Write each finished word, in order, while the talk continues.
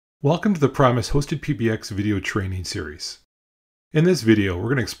Welcome to the Primus Hosted PBX video training series. In this video, we're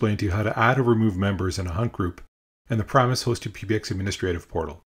going to explain to you how to add or remove members in a hunt group in the Primus Hosted PBX administrative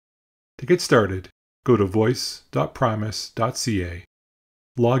portal. To get started, go to voice.primus.ca,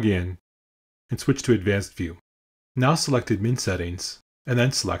 log in, and switch to Advanced View. Now select Admin Settings, and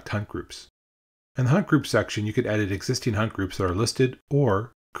then select Hunt Groups. In the Hunt Group section, you can edit existing hunt groups that are listed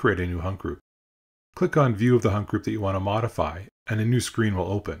or create a new hunt group. Click on View of the hunt group that you want to modify, and a new screen will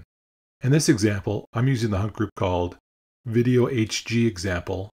open. In this example, I'm using the hunt group called Video HG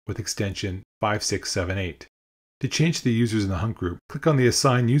Example with extension 5678. To change the users in the hunt group, click on the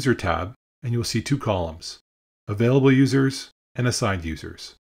Assign User tab and you will see two columns, Available Users and Assigned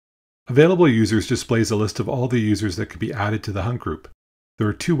Users. Available Users displays a list of all the users that could be added to the hunt group. There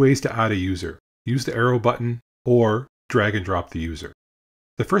are two ways to add a user. Use the arrow button or drag and drop the user.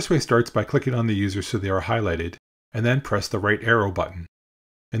 The first way starts by clicking on the user so they are highlighted and then press the right arrow button.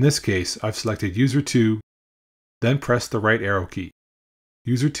 In this case, I've selected User 2, then press the right arrow key.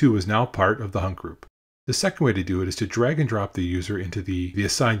 User 2 is now part of the hunt group. The second way to do it is to drag and drop the user into the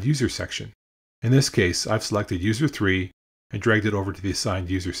Assigned User section. In this case, I've selected User 3 and dragged it over to the Assigned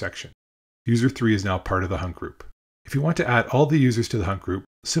User section. User 3 is now part of the hunt group. If you want to add all the users to the hunt group,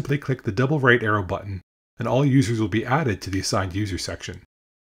 simply click the double right arrow button and all users will be added to the Assigned User section.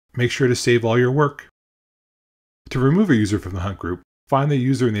 Make sure to save all your work. To remove a user from the hunt group, find the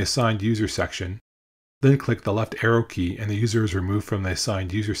user in the Assigned User section, then click the left arrow key and the user is removed from the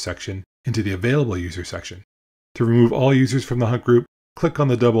Assigned User section into the Available User section. To remove all users from the hunt group, click on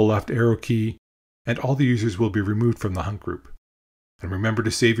the double left arrow key and all the users will be removed from the hunt group. And remember to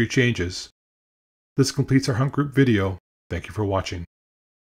save your changes. This completes our hunt group video. Thank you for watching.